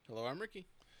Hello, I'm Ricky.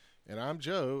 And I'm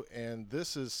Joe, and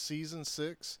this is season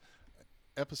 6,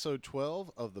 episode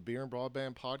 12 of the Beer and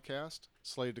Broadband podcast,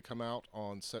 slated to come out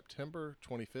on September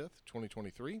 25th,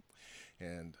 2023.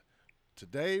 And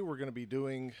today we're going to be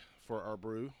doing for our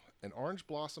brew an orange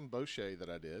blossom bochet that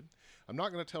I did. I'm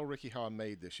not going to tell Ricky how I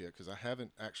made this yet because I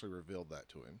haven't actually revealed that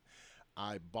to him.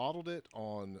 I bottled it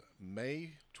on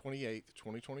May 28th,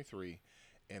 2023,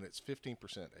 and it's 15%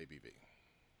 ABV.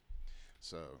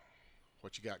 So,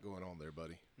 what you got going on there,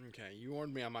 buddy? Okay, you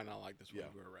warned me I might not like this one. Yeah.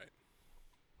 You were right.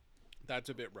 That's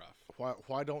a bit rough.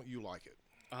 Why don't you like it?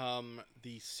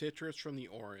 The citrus from the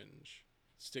orange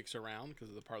sticks around because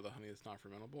of the part of the honey that's not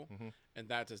fermentable, and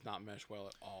that does not mesh well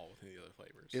at all with any of the other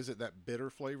flavors. Is it that bitter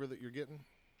flavor that you're getting?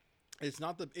 It's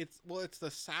not the it's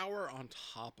the sour on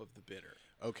top of the bitter.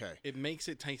 Okay. It makes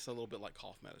it taste a little bit like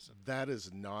cough medicine. That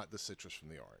is not the citrus from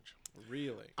the orange.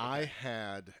 Really? Okay. I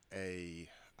had a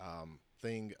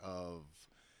thing of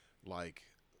like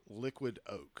liquid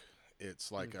oak.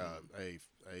 It's like a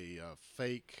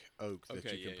fake oak that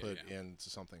Okay, you can yeah, put yeah. into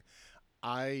something.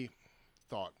 I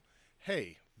thought,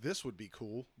 hey, this would be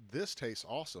cool. This tastes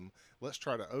awesome. Let's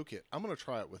try to oak it. I'm going to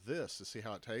try it with this to see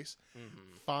how it tastes.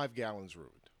 5 gallons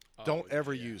ruined. Don't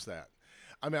ever yeah. use that.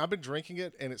 I mean, I've been drinking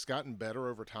it and it's gotten better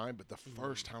over time, but the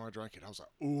first time I drank it, I was like,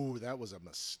 ooh, that was a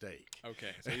mistake.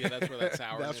 Okay, so yeah, that's where that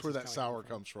sour. That's where that sour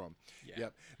comes from. Yeah.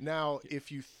 Yep. Now,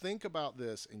 if you think about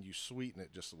this and you sweeten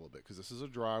it just a little bit, because this is a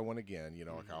dry one again, you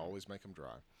know, like I always make them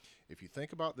dry. If you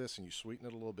think about this and you sweeten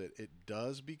it a little bit, it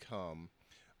does become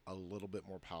a little bit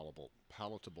more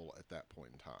palatable at that point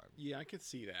in time. Yeah, I could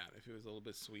see that. If it was a little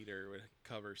bit sweeter, it would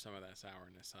cover some of that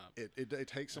sourness up. It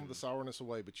takes some of the sourness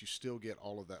away, but you still get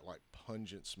all of that like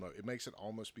pungent smoke. It makes it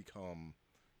almost become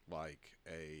like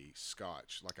a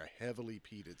scotch, like a heavily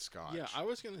peated scotch. Yeah, I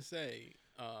was gonna say,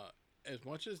 as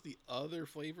much as the other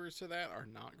flavors to that are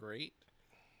not great,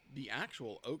 the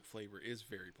actual oak flavor is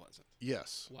very pleasant.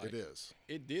 Yes, Like, it is.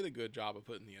 It did a good job of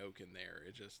putting the oak in there.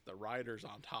 It just the riders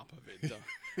on top of it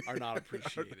are not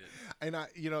appreciated. And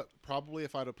probably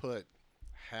if I'd have put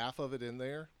half of it in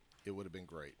there, it would have been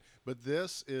great. But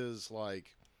this is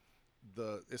like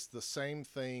it's the same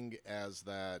thing as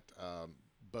that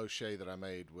bochet that I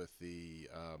made with the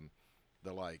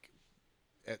like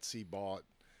Etsy bought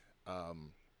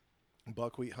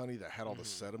buckwheat honey that had all the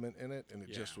sediment in it, and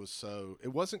it just Yeah. was so. It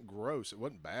wasn't gross. It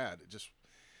wasn't bad.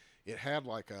 It had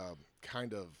like a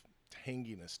kind of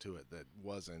tanginess to it that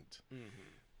wasn't.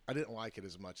 I didn't like it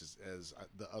as much as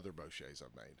the other bocets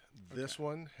I've made. This Okay.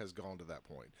 one has gone to that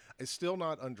point. It's still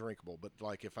not undrinkable, but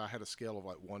like if I had a scale of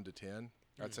like 1 to 10,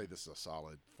 I'd say this is a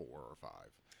solid 4 or 5.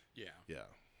 Yeah, Yeah.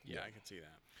 yeah, I can see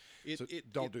that. It, So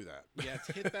it don't it- do that. Yeah, it's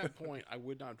hit that point. I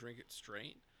would not drink it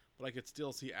straight, but I could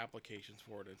still see applications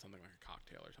for it in something like a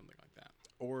cocktail or something like that.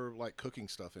 Or like cooking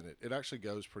stuff in it. It actually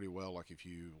goes pretty well. Like if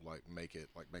you like make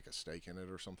a steak in it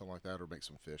or something like that, or make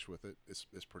some fish with it. It's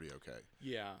pretty okay.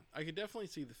 Yeah, I could definitely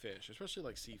see the fish, especially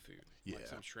like seafood, like Yeah.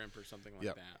 some shrimp or something like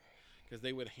Yep. that, because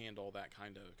they would handle that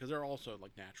kind of. Because they're also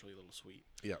like naturally a little sweet,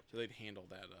 Yeah. so they'd handle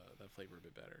that flavor a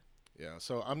bit better. Yeah,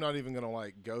 so I'm not even gonna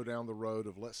like go down the road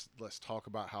of let's talk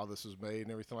about how this was made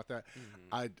and everything like that.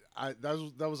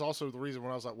 That was also the reason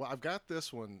when I was like, well, I've got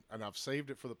this one and I've saved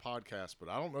it for the podcast, but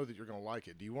I don't know that you're gonna like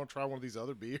it. Do you want to try one of these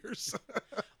other beers?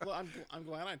 Well, I'm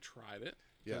glad I tried it.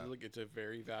 'Cause, Yeah. look, it's a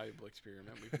very valuable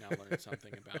experiment. We've now learned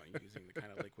something about using the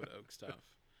kind of liquid oak stuff.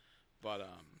 But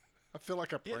I feel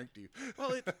like I pranked you.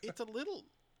 well, it's a little.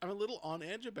 I'm a little on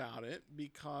edge about it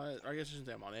because, or I guess I shouldn't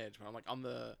say I'm on edge, but I'm like I'm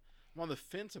on the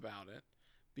fence about it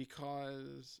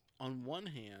because on one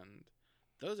hand,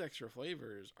 those extra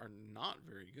flavors are not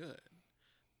very good,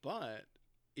 but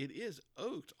it is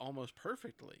oaked almost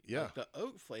perfectly. Yeah. Like, the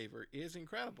oak flavor is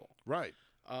incredible. Right.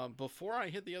 Before I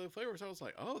hit the other flavors, I was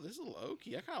like, oh, this is a little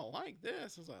oaky. I kind of like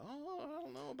this. I was like, oh, I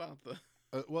don't know about the.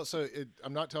 Well, so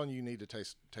I'm not telling you you need to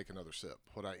take another sip.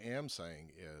 What I am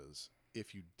saying is,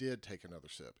 if you did take another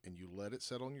sip and you let it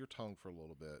set on your tongue for a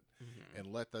little bit and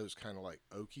let those kind of like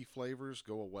oaky flavors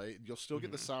go away, you'll still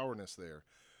get the sourness there,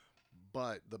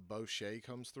 but the bochet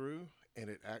comes through and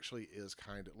it actually is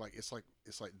kind of like it's like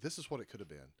this is what it could have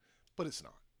been, but it's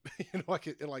not. Like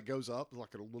it like goes up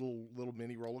like a little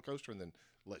mini roller coaster and then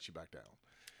lets you back down.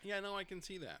 Yeah, no, I can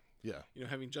see that. Yeah.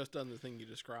 Having just done the thing you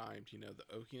described,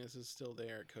 the oakiness is still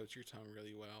there. It coats your tongue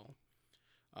really well.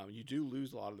 You do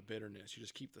lose a lot of the bitterness. You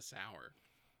just keep the sour.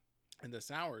 And the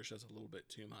sour is just a little bit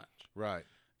too much. Right.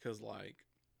 Because, like,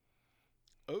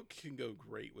 oak can go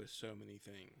great with so many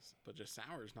things, but just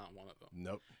sour is not one of them.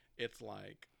 Nope. It's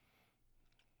like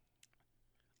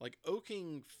Like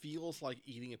oaking feels like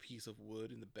eating a piece of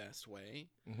wood in the best way.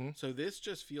 Mm-hmm. So this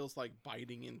just feels like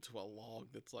biting into a log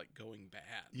that's like going bad.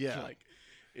 Yeah. Like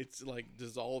it's like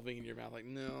dissolving in your mouth. Like,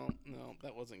 no,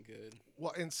 that wasn't good.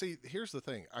 Well, and see, here's the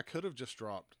thing. I could have just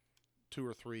dropped 2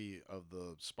 or 3 of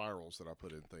the spirals that I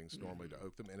put in things normally to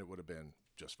oak them, and it would have been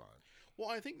just fine. Well,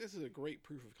 I think this is a great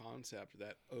proof of concept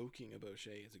that oaking a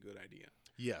bochet is a good idea.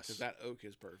 Yes. Because that oak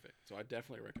is perfect. So I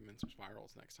definitely recommend some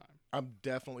spirals next time. I'm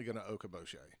definitely going to oak a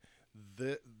bochet.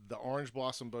 The orange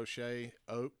blossom bochet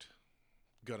oaked,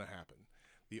 going to happen.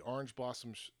 The orange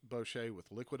blossom bochet with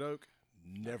liquid oak,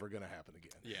 never going to happen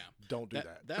again. Yeah. Don't do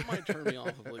that. That might turn me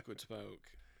off of liquid smoke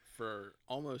for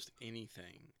almost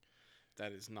anything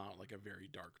that is not like a very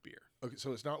dark beer. Okay,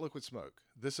 so it's not liquid smoke.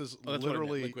 This is that's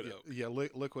literally liquid oak. Yeah,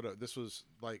 liquid oak. This was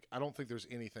like, I don't think there's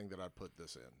anything that I'd put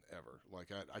this in ever. Like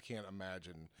I can't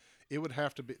imagine. It would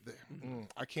have to be.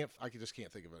 I just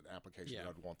can't think of an application that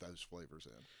I'd want those flavors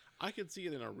in. I could see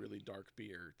it in a really dark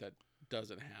beer that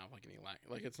doesn't have like any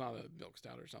like it's not a milk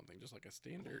stout or something, just like a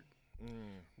standard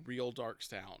real dark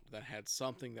stout that had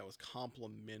something that was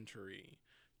complementary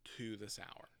to the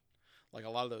sour. Like a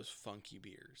lot of those funky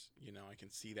beers, I can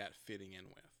see that fitting in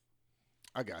with.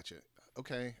 I got you.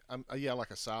 Okay. Yeah,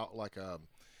 like a sour, like a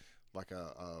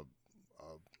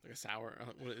sour.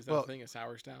 What is that a thing? A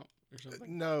sour stout or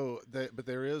something? No, but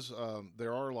there is.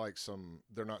 There are like some.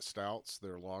 They're not stouts.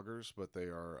 They're lagers, but they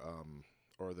are.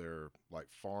 Or they're like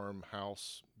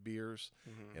farmhouse beers,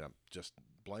 and I'm just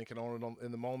blanking on it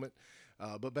in the moment.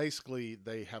 But basically,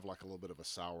 they have like a little bit of a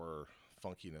sour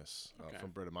funkiness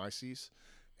from Brettanomyces,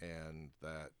 and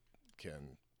that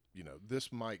can,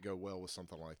 this might go well with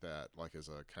something like that, like as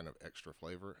a kind of extra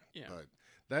flavor. Yeah. But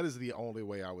that is the only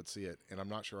way I would see it, and I'm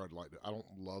not sure I'd like to. I don't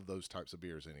love those types of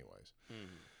beers, anyways.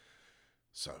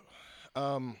 So,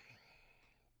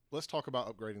 let's talk about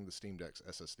upgrading the Steam Deck's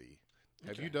SSD.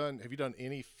 Have you done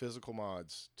any physical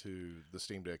mods to the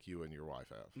Steam Deck you and your wife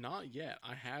have? Not yet.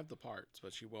 I have the parts,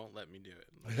 but she won't let me do it.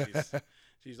 Like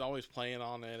she's always playing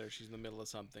on it, or she's in the middle of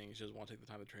something. She doesn't want to take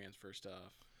the time to transfer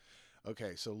stuff.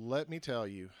 Okay, so let me tell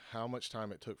you how much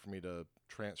time it took for me to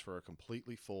transfer a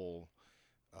completely full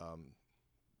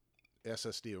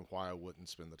SSD and why I wouldn't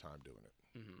spend the time doing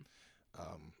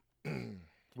it.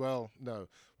 Well, no,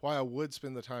 why I would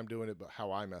spend the time doing it, but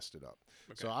how I messed it up.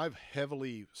 Okay. So I've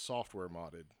heavily software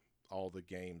modded all the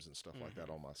games and stuff like that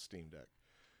on my Steam Deck.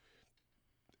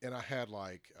 And I had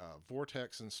like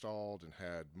Vortex installed and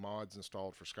had mods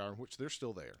installed for Skyrim, which they're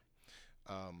still there.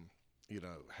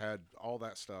 Had all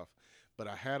that stuff. But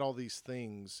I had all these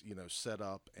things, set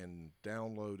up and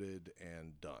downloaded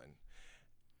and done.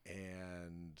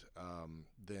 And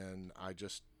then I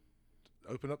just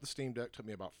opened up the Steam Deck. Took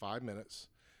me about 5 minutes.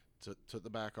 Took the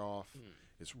back off.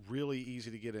 It's really easy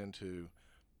to get into.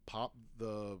 Pop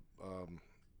the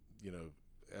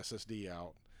SSD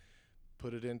out.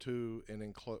 Put it into an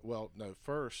enclosed. Well, no.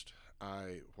 First,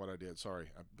 I got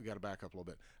to back up a little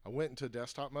bit. I went into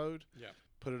desktop mode. Yeah.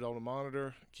 Put it on a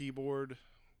monitor, keyboard.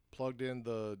 Plugged in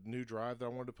the new drive that I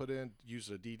wanted to put in. Used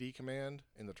a DD command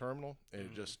in the terminal, and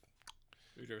it just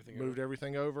moved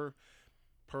everything over.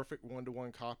 Perfect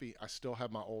one-to-one copy. I still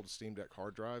have my old Steam Deck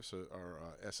hard drive, or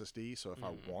SSD. So if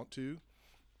I want to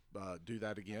do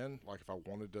that again, like if I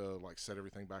wanted to like set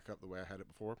everything back up the way I had it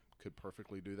before, could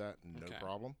perfectly do that, no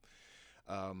problem.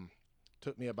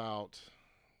 Took me about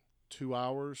 2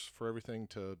 hours for everything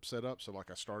to set up. So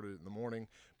like I started it in the morning.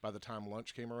 By the time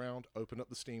lunch came around, opened up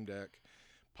the Steam Deck,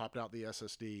 popped out the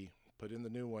SSD, put in the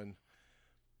new one,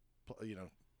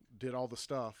 did all the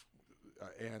stuff,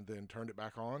 and then turned it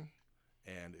back on.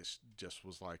 And it just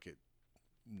was like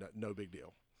no big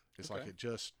deal. It's like it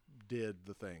just did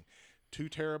the thing. 2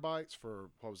 terabytes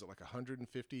for, what was it, like $150,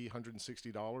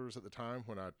 $160 at the time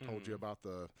when I told you about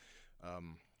the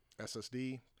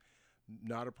SSD.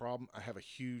 Not a problem. I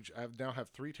now have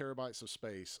 3 terabytes of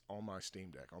space on my Steam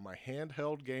Deck. On my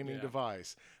handheld gaming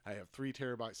device, I have 3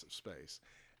 terabytes of space.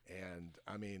 And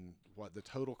I mean, what the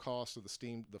total cost of the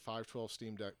 512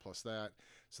 Steam Deck plus that,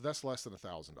 so that's less than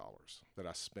 $1,000 that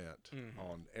I spent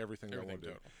on everything I want to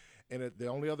do. And the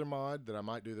only other mod that I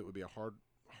might do that would be a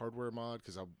hardware mod,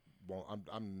 because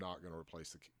I'm not going to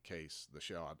replace the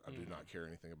shell. I do not care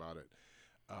anything about it.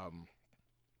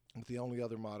 But the only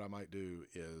other mod I might do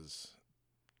is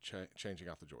changing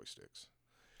out the joysticks.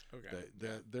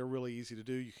 Okay. They're really easy to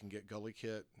do. You can get Gully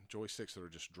Kit joysticks that are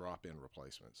just drop-in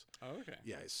replacements. Oh, okay.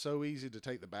 Yeah, it's so easy to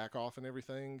take the back off and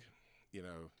everything.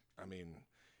 I mean,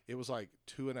 it was like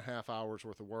 2.5 hours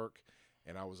worth of work,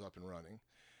 and I was up and running.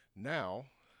 Now,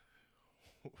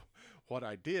 what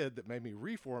I did that made me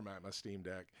reformat my Steam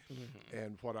Deck,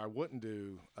 and what I wouldn't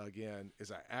do again,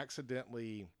 is I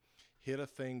accidentally hit a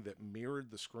thing that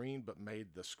mirrored the screen but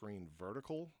made the screen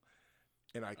vertical,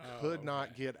 and I Oh, could not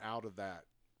okay. get out of that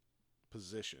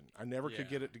position. I never could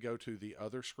get Yeah. it to go to the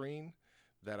other screen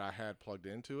that I had plugged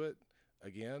into it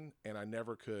again, and I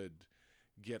never could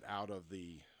get out of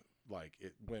the, like,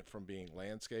 it went from being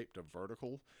landscape to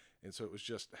vertical, and so it was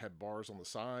just had bars on the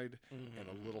side and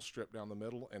a little Mm-hmm. strip down the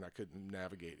middle, and I couldn't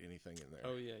navigate anything in there.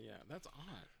 Oh yeah, yeah. That's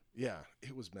odd. Yeah,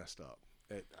 it was messed up.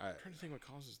 I'm trying to think what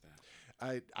causes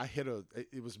that. I hit a.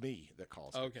 It was me that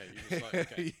caused Okay, you just like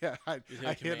it. okay. Yeah, You hit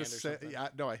I a hit command a or set. something.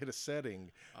 No, I hit a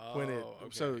setting when it. Oh,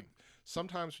 So okay.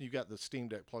 sometimes when you got the Steam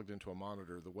Deck plugged into a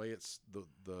monitor, the way it's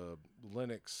the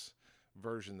Linux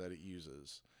version that it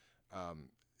uses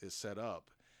is set up.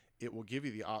 It will give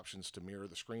you the options to mirror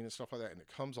the screen and stuff like that, and it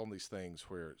comes on these things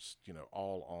where it's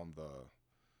all on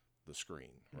the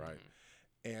screen, right?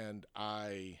 And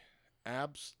I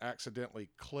accidentally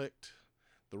clicked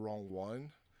the wrong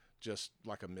one, just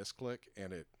like a misclick,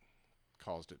 and it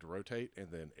caused it to rotate, and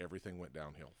then everything went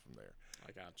downhill from there.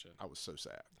 I gotcha. I was so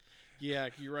sad. Yeah,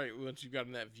 you're right. Once you've got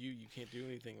in that view, you can't do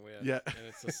anything with. Yeah. And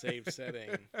it's a saved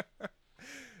setting.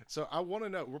 So I want to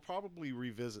know. We'll probably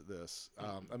revisit this.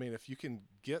 I mean, if you can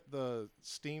get the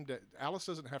Steam Deck, Alice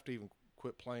doesn't have to even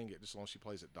quit playing it just as long as she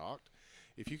plays it docked.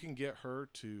 If you can get her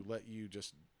to let you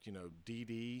just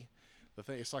DD the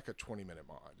thing, it's like a 20-minute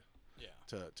mod Yeah.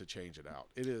 to change it out.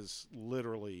 It is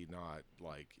literally not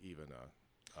like even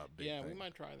a big Yeah, thing. we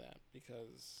might try that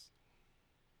because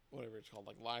whatever it's called,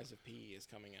 like Lies of P is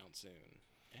coming out soon.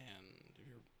 And if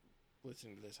you're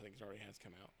listening to this, I think it already has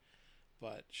come out.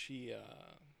 But she,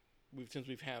 since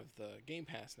we've have the Game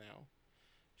Pass now,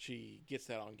 she gets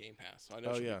that on Game Pass. So I know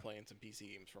Oh, she'll yeah. be playing some PC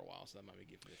games for a while, so that might be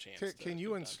giving me a chance. Can to you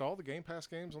get that. install the Game Pass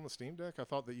games on the Steam Deck? I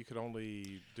thought that you could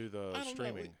only do the I don't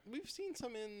streaming. know. We've seen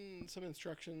some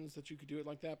instructions that you could do it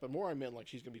like that, but more I meant like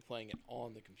she's gonna be playing it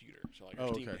on the computer, so like her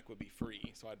Oh, Steam okay. Deck would be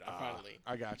free. So I finally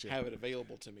I got you. have it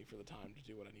available to me for the time to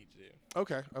do what I need to do.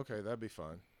 Okay, that'd be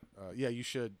fun. Yeah, you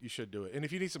should do it. And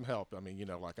if you need some help, I mean,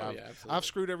 like Oh, I've yeah, absolutely. I've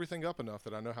screwed everything up enough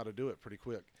that I know how to do it pretty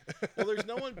quick. Well, there's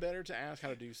no one better to ask how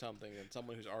to do something than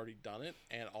someone who's already done it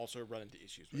and also run into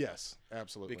issues with it. Yes,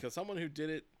 absolutely. Because someone who did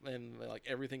it and like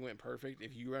everything went perfect,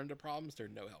 if you run into problems, they're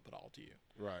no help at all to you.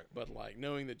 Right. But like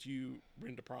knowing that you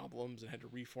ran into problems and had to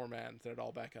reformat and set it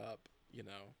all back up, you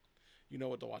know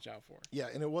what to watch out for. Yeah,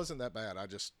 and it wasn't that bad. I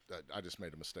just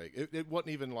made a mistake. It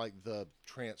wasn't even like the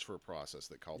transfer process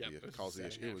that caused Yep, it was the the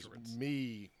issue. setting It was afterwards.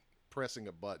 me pressing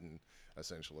a button,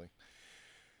 essentially.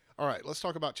 All right, let's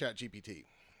talk about ChatGPT.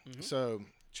 Mhm. So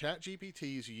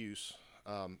ChatGPT's use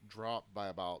dropped by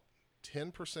about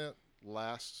 10%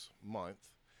 last month,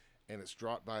 and it's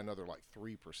dropped by another like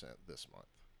 3% this month.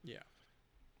 Yeah.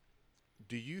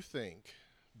 Do you think,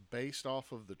 based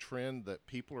off of the trend that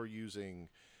people are using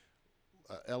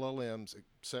LLMs,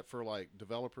 except for like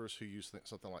developers who use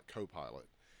something like Copilot,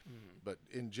 but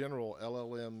in general,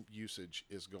 LLM usage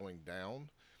is going down,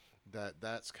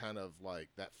 that's kind of like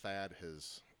that fad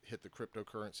has hit the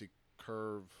cryptocurrency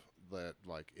curve that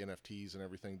like NFTs and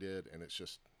everything did, and it's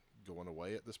just going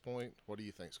away at this point? What do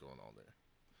you think's going on there?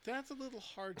 That's a little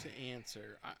hard to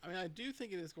answer. I mean, I do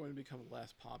think it is going to become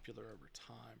less popular over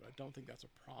time, but I don't think that's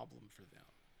a problem for them.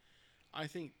 I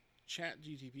think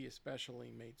ChatGPT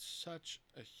especially made such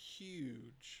a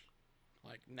huge,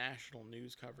 like, national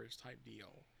news coverage type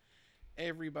deal.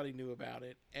 Everybody knew about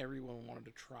it. Everyone wanted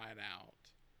to try it out.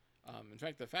 In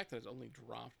fact, the fact that it's only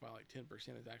dropped by like 10%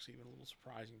 is actually even a little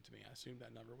surprising to me. I assumed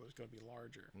that number was going to be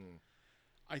larger.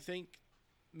 I think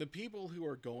the people who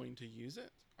are going to use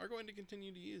it are going to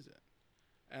continue to use it.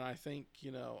 And I think,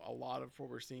 a lot of what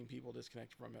we're seeing people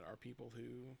disconnect from it are people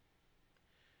who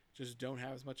just don't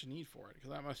have as much need for it.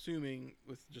 Because I'm assuming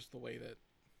with just the way that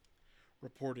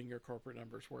reporting your corporate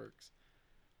numbers works,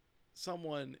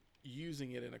 someone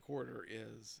using it in a quarter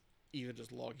is even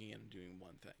just logging in and doing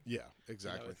one thing. Yeah,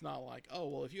 exactly. It's not like, oh,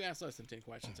 well, if you ask less than 10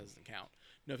 questions, it doesn't count.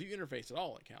 No, if you interface at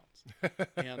all, it counts.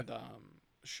 And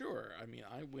sure, I mean,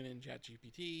 I went in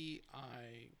ChatGPT.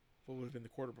 What would have been the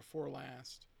quarter before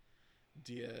last,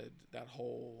 did that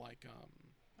whole, like,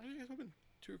 I guess it would have been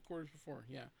 2 quarters before,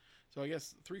 yeah. So I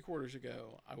guess 3 quarters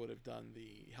ago, I would have done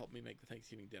the help me make the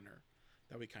Thanksgiving dinner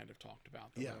that we kind of talked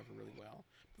about. That went over really well.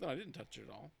 But then I didn't touch it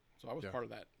at all. So I was part of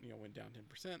that, went down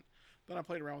 10%. Then I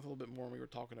played around with it a little bit more, and we were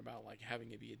talking about like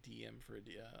having it be a DM for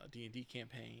a D&D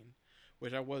campaign,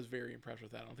 which I was very impressed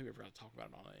with that. I don't think we ever got to talk about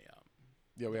it on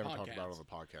a we haven't talked about it podcast. on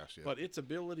the podcast yet. But its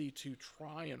ability to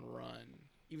try and run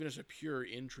even as a pure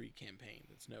intrigue campaign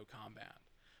that's no combat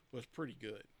was pretty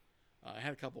good. It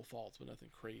had a couple faults, but nothing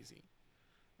crazy.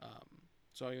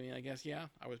 So I mean, I guess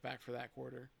I was back for that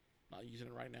quarter, Not using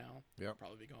it right now. Yep.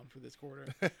 Probably be gone for this quarter.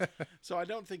 So I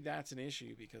don't think that's an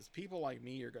issue because people like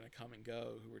me are going to come and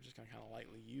go who are just going to kind of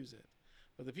lightly use it.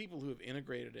 But the people who have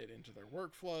integrated it into their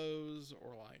workflows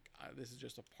or like this is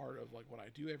just a part of like what I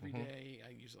do every day.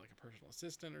 I use it like a personal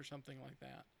assistant or something like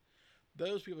that.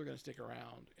 Those people are going to stick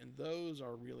around, and those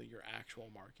are really your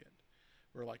actual market.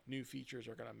 Where like new features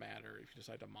are going to matter if you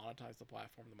decide to monetize the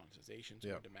platform. The monetization is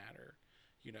going to matter.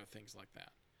 Things like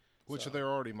that. Which they're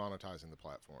already monetizing the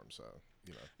platform, so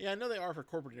Yeah, I know they are for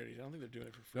corporate entities. I don't think they're doing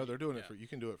it for free. No, they're doing it for. You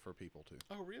can do it for people too.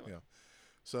 Oh, really? Yeah.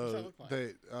 What's that So look like?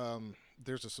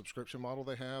 there's a subscription model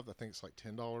they have. I think it's like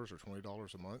 $10 or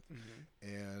 $20 a month,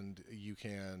 and you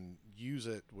can use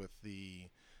it with the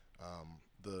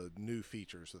new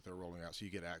features that they're rolling out. So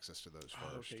you get access to those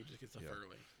first. Okay, you just get stuff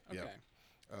early. Okay.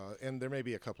 Yeah. And there may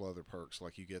be a couple other perks,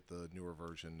 like you get the newer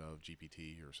version of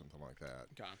GPT or something like that.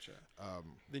 Gotcha.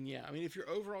 Then yeah, I mean, if your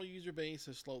overall user base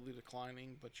is slowly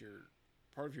declining, but your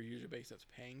part of your user base that's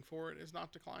paying for it is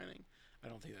not declining, I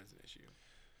don't think that's an issue.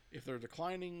 If they're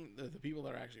declining, the people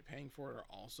that are actually paying for it are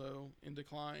also in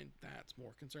decline. That's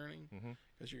more concerning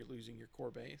because you're losing your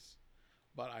core base.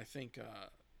 But I think,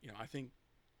 I think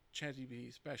ChatGPT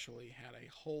especially had a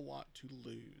whole lot to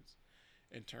lose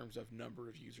in terms of number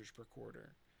of users per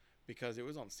quarter because it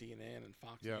was on CNN and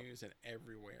Fox News and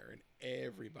everywhere, and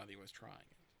everybody was trying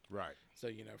it. Right. So,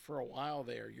 for a while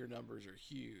there, your numbers are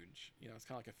huge. It's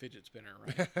kind of like a fidget spinner,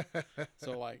 right?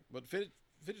 So, but fidget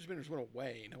spinners went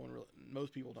away.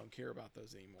 Most people don't care about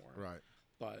those anymore. Right.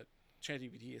 But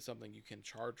ChatGPT is something you can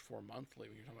charge for monthly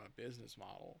when you're talking about a business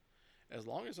model. As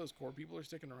long as those core people are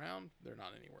sticking around, they're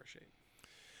not in any worse shape.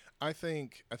 I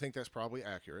think that's probably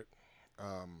accurate.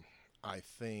 I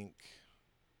think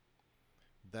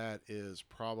that is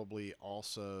probably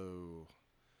also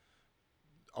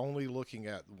only looking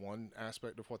at one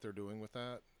aspect of what they're doing with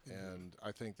that. And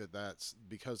I think that's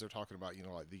because they're talking about,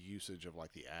 like the usage of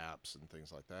like the apps and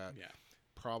things like that. Yeah.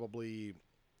 Probably,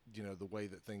 the way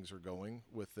that things are going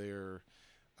with their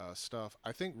stuff.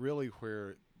 I think really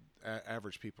where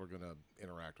average people are going to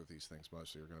interact with these things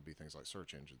mostly are going to be things like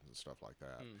search engines and stuff like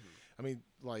that. I mean,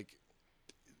 like,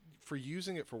 for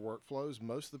using it for workflows,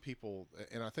 most of the people,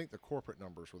 and I think the corporate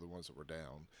numbers were the ones that were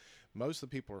down, most of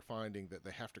the people are finding that they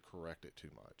have to correct it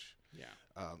too much.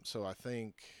 Yeah. So I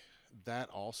think that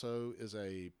also is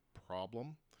a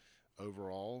problem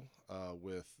overall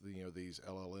with these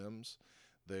LLMs.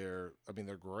 They're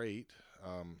great.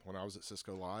 When I was at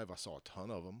Cisco Live, I saw a ton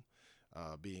of them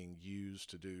being used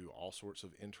to do all sorts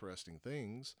of interesting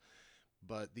things,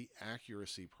 but the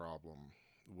accuracy problem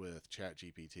with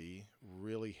ChatGPT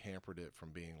really hampered it from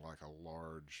being like a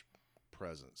large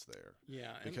presence there.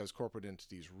 Yeah. Because corporate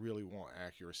entities really want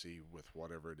accuracy with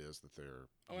whatever it is that they're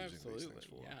using these things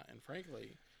for. Yeah. And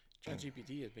frankly,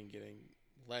 ChatGPT has been getting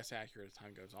less accurate as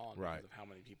time goes on because of how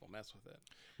many people mess with it.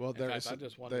 Well,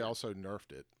 they also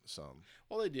nerfed it some.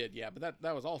 Well, they did, yeah, but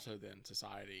that was also then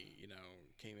society,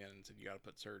 came in and said you got to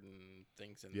put certain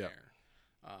things in there.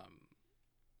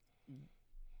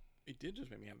 It did just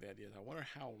make me have the idea. I wonder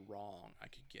how wrong I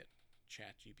could get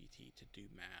ChatGPT to do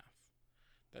math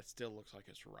that still looks like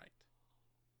it's right.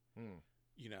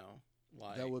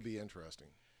 That would be interesting.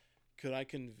 Could I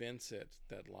convince it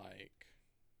that like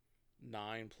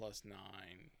 9 plus 9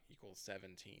 equals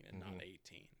 17 and not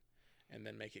 18, and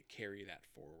then make it carry that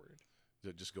forward?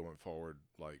 Just going forward,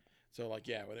 like. So, like,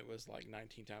 yeah, when it was like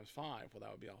 19 times 5, well,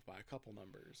 that would be off by a couple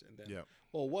numbers. And then,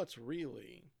 well, what's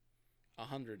really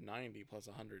 190 plus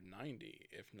 190,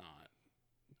 if not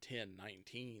 10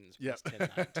 19s plus 10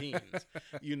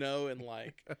 19s, and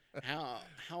like,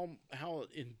 how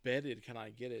embedded can I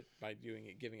get it by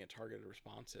giving it targeted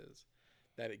responses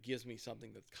that it gives me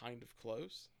something that's kind of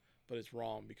close, but it's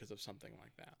wrong because of something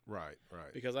like that. Right.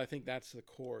 Because I think that's the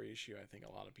core issue I think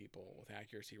a lot of people with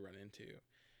accuracy run into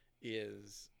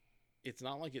is it's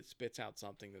not like it spits out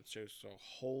something that's just so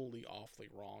wholly awfully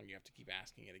wrong you have to keep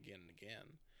asking it again and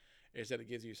again. It's that it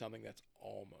gives you something that's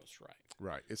almost right.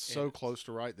 Right. It's so close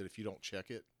to right that if you don't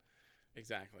check it.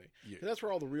 Exactly. That's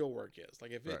where all the real work is.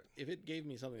 Like if it gave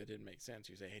me something that didn't make sense,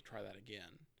 you say, hey, try that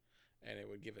again. And it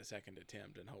would give a second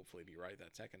attempt and hopefully be right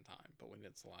that second time. But when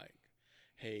it's like,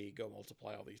 hey, go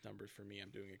multiply all these numbers for me, I'm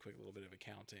doing a quick little bit of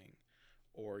accounting.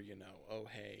 Or, oh,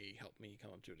 hey, help me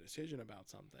come up to a decision about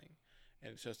something.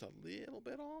 And it's just a little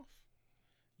bit off,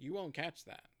 you won't catch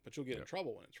that. But you'll get in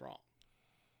trouble when it's wrong.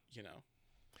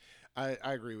 I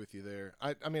agree with you there.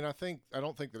 I don't think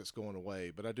that it's going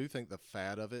away, but I do think the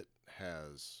fad of it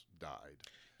has died.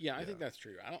 Yeah, I think that's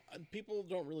true. People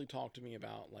don't really talk to me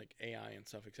about like AI and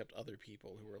stuff except other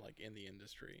people who are like in the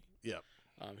industry. Yeah.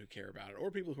 who care about it,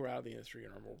 or people who are out of the industry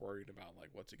and are more worried about like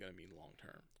what's it going to mean long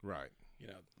term. Right. You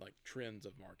know, like trends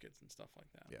of markets and stuff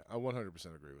like that. Yeah, I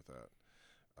 100% agree with that.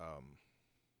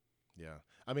 Yeah,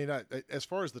 I mean, as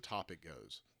far as the topic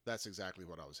goes, that's exactly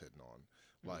what I was hitting on.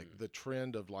 Like the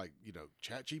trend of like,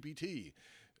 ChatGPT,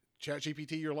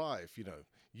 your life,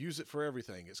 use it for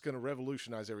everything. It's going to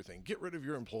revolutionize everything. Get rid of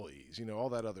your employees, all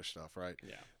that other stuff, right?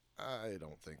 Yeah. I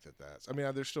don't think that's. I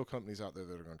mean, there's still companies out there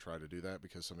that are going to try to do that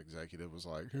because some executive was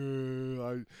like,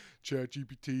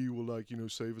 ChatGPT will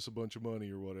save us a bunch of money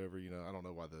or whatever. I don't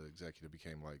know why the executive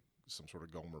became like some sort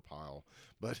of Gomer pile,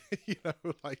 but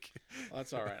like. Well,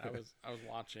 that's all right. I was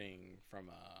watching from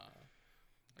a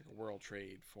World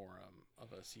Trade Forum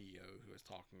of a CEO who was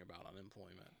talking about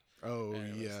unemployment. Oh and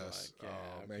it was yes. like, yeah,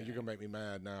 oh man, okay. you're gonna make me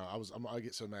mad now. I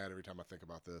get so mad every time I think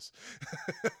about this.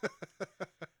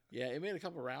 Yeah, it made a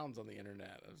couple rounds on the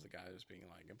internet as the guy was being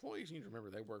like, employees need to remember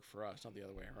they work for us, not the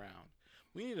other way around.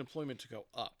 We need employment to go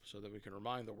up so that we can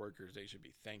remind the workers they should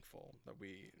be thankful that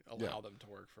we allow them to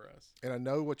work for us. And I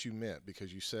know what you meant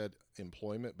because you said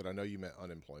employment, but I know you meant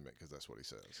unemployment because that's what he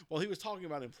says. Well, he was talking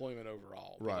about employment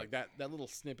overall. Right. Like that little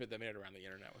snippet that made it around the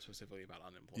internet was specifically about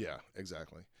unemployment. Yeah,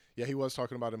 exactly. Yeah, he was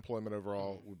talking about employment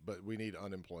overall, but we need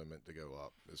unemployment to go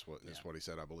up. Is what he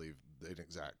said. I believe an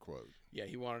exact quote. Yeah,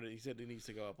 he said it needs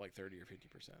to go up like 30 or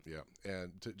 50%. Yeah,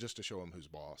 and just to show him who's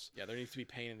boss. Yeah, there needs to be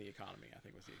pain in the economy, I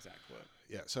think was the exact quote.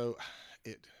 Yeah, so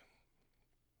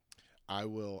I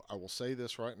will say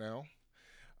this right now.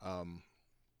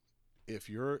 If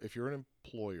you're an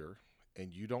employer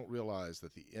and you don't realize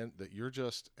that that you're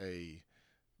just a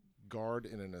guard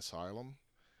in an asylum,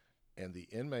 and the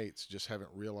inmates just haven't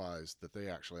realized that they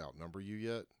actually outnumber you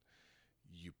yet,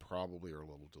 you probably are a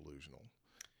little delusional.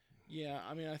 Yeah,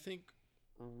 I mean, I think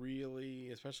really,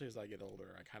 especially as I get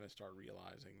older, I kind of start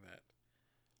realizing that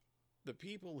the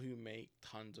people who make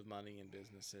tons of money in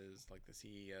businesses, like the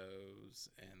CEOs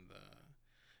and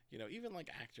even like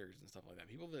actors and stuff like that,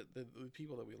 the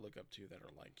people that we look up to that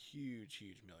are like huge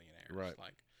millionaires, Right?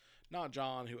 Like not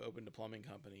John, who opened a plumbing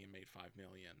company and made $5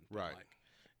 million, but right? Like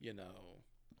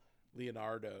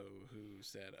Leonardo, who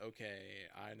said, "Okay,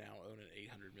 I now own an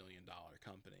 $800 million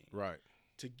company." Right.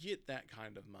 To get that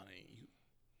kind of money,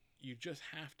 you just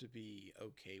have to be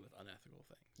okay with unethical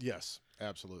things. Yes,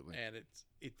 absolutely. And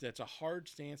it's a hard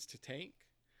stance to take.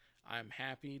 I'm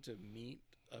happy to meet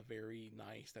a very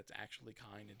nice, that's actually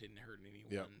kind and didn't hurt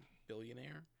anyone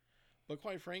billionaire. But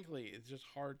quite frankly, it's just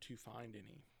hard to find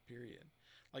any, period.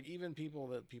 Like even people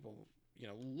that people,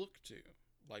 look to,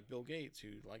 like Bill Gates,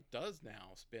 who like does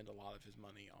now spend a lot of his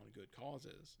money on good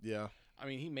causes. Yeah. I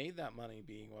mean, he made that money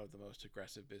being one of the most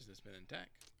aggressive businessmen in tech.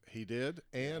 He did,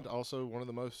 and also one of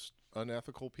the most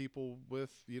unethical people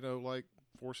with, like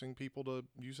forcing people to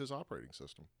use his operating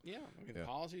system. Yeah, I mean, the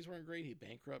policies weren't great. He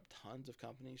bankrupted tons of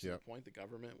companies to the point the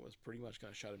government was pretty much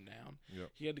going to shut him down. Yep.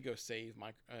 He had to go save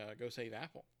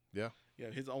Apple. Yeah.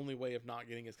 His only way of not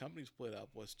getting his company split up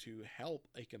was to help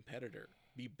a competitor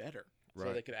be better, so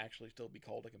Right. they could actually still be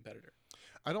called a competitor.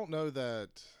 I don't know that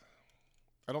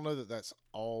that's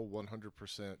all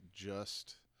 100%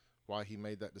 just why he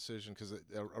made that decision, because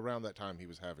around that time he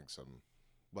was having some,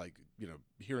 like,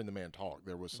 hearing the man talk,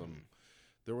 there was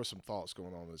some thoughts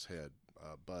going on in his head,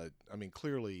 but I mean,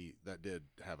 clearly that did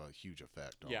have a huge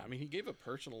effect on I mean, he gave a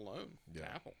personal loan to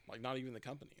Apple, like not even the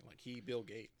company, like Bill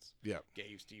Gates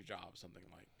gave Steve Jobs something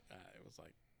like it was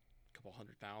like a couple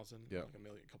 $100,000, like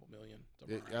a couple million.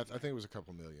 I think it was a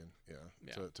couple million,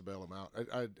 to bail him out.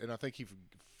 And I think he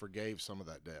forgave some of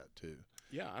that debt too.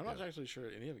 Yeah, I'm not actually sure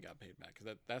any of it got paid back,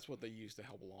 because that's what they used to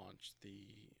help launch the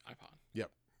iPod. Yep,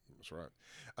 that's right.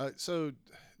 So,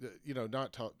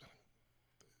 not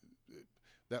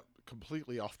that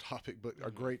completely off topic, but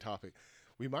a great topic.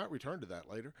 We might return to that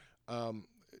later.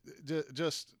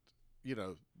 Just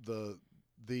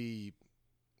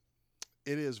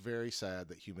it is very sad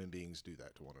that human beings do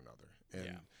that to one another,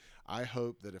 and I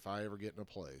hope that if I ever get in a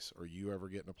place, or you ever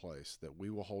get in a place, that we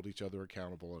will hold each other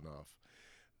accountable enough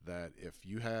that if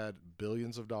you had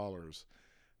billions of dollars,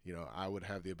 I would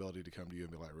have the ability to come to you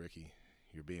and be like, Ricky,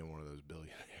 you're being one of those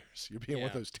billionaires. You're being one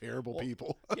of those terrible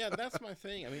people. Yeah, that's my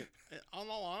thing. I mean, in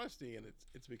all honesty, and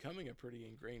it's becoming a pretty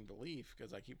ingrained belief,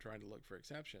 because I keep trying to look for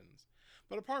exceptions.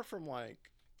 But apart from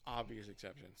like obvious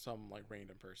exceptions, some like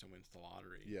random person wins the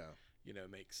lottery.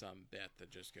 Make some bet that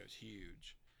just goes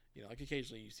huge. Like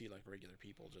occasionally you see like regular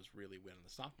people just really win in the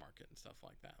stock market and stuff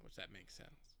like that, which that makes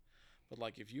sense. But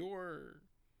like if you're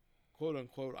quote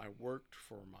unquote, I worked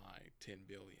for my 10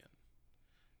 billion,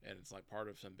 and it's like part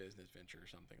of some business venture or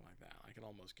something like that, I can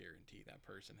almost guarantee that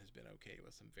person has been okay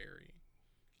with some very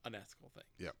unethical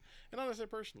things. Yep. And not necessarily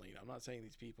personally, I'm not saying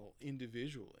these people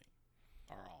individually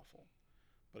are awful.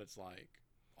 But it's like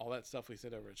all that stuff we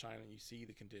sent over to China, you see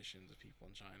the conditions of people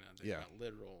in China. They've got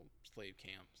literal slave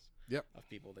camps of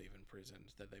people they've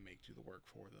imprisoned that they make do the work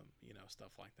for them,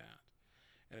 stuff like that.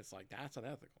 And it's like, that's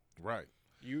unethical. Right.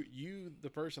 You, the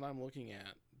person I'm looking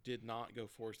at, did not go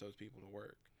force those people to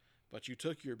work, but you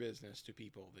took your business to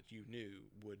people that you knew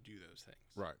would do those things.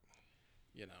 Right.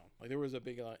 Like there was a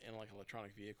big in like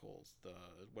electronic vehicles, the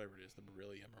whatever it is, the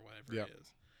beryllium or whatever it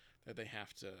is, that they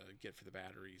have to get for the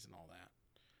batteries and all that.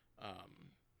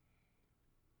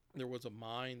 There was a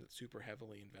mine that's super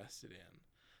heavily invested in,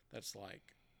 that's like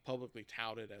publicly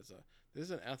touted as this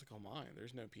is an ethical mine.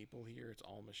 There's no people here. It's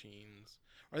all machines.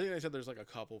 Or I think they said there's like a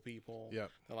couple people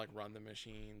that like run the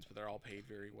machines, but they're all paid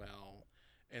very well.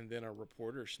 And then a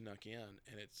reporter snuck in,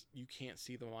 and you can't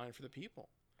see the mine for the people.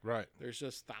 Right. There's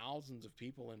just thousands of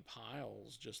people in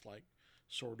piles, just like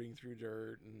sorting through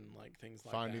dirt and like things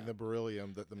like Finding that. the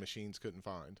beryllium that the machines couldn't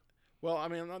find. Well, I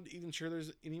mean, I'm not even sure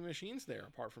there's any machines there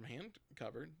apart from hand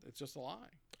covered. It's just a lie.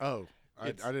 Oh,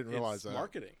 I didn't realize that.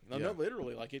 Marketing. No,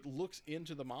 literally. Like it looks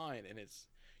into the mine, and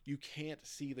you can't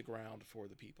see the ground for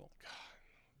the people. God,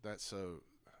 that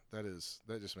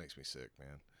just makes me sick,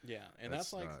 man. Yeah, and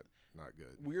that's like not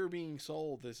good. We're being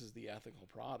sold this is the ethical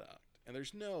product. And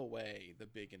there's no way the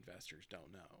big investors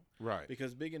don't know. Right.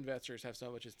 Because big investors have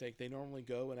so much at stake, they normally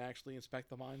go and actually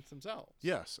inspect the mines themselves.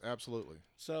 Yes, absolutely.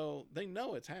 So they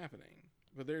know it's happening,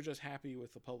 but they're just happy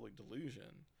with the public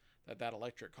delusion that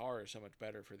electric car is so much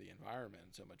better for the environment,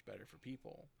 so much better for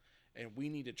people. And we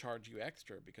need to charge you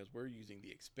extra because we're using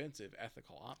the expensive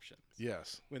ethical options.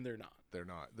 Yes. When they're not. They're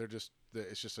not.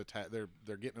 It's just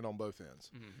they're getting it on both ends.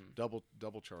 Mm-hmm.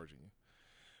 Double charging you.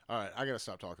 All right, I got to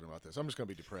stop talking about this. I'm just going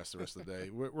to be depressed the rest of the day.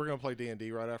 We're going to play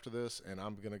D&D right after this, and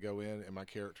I'm going to go in, and my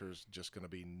character's just going to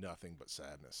be nothing but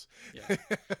sadness. Yeah,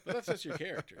 but that's just your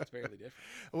character. It's barely different.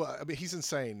 Well, I mean, he's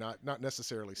insane, not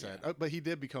necessarily sad, but he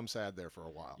did become sad there for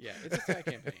a while. Yeah, it's a sad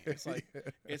campaign. It's like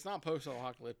it's not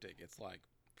post-apocalyptic. It's like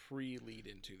pre-lead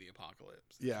into the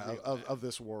apocalypse. Yeah, of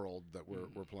this world that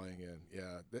we're playing in.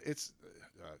 Yeah,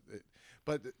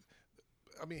 but.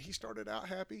 I mean, he started out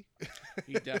happy.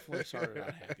 He definitely started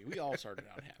out happy. We all started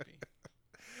out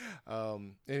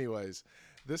happy. Anyways,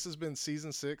 this has been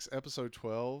Season 6, Episode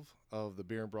 12 of the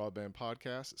Beer and Broadband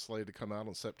Podcast. It's slated to come out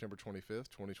on September 25th,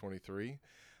 2023.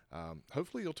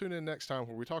 Hopefully you'll tune in next time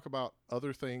where we talk about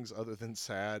other things other than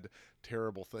sad,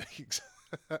 terrible things.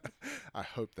 I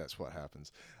hope that's what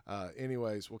happens.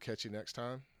 Anyways, we'll catch you next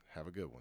time. Have a good one.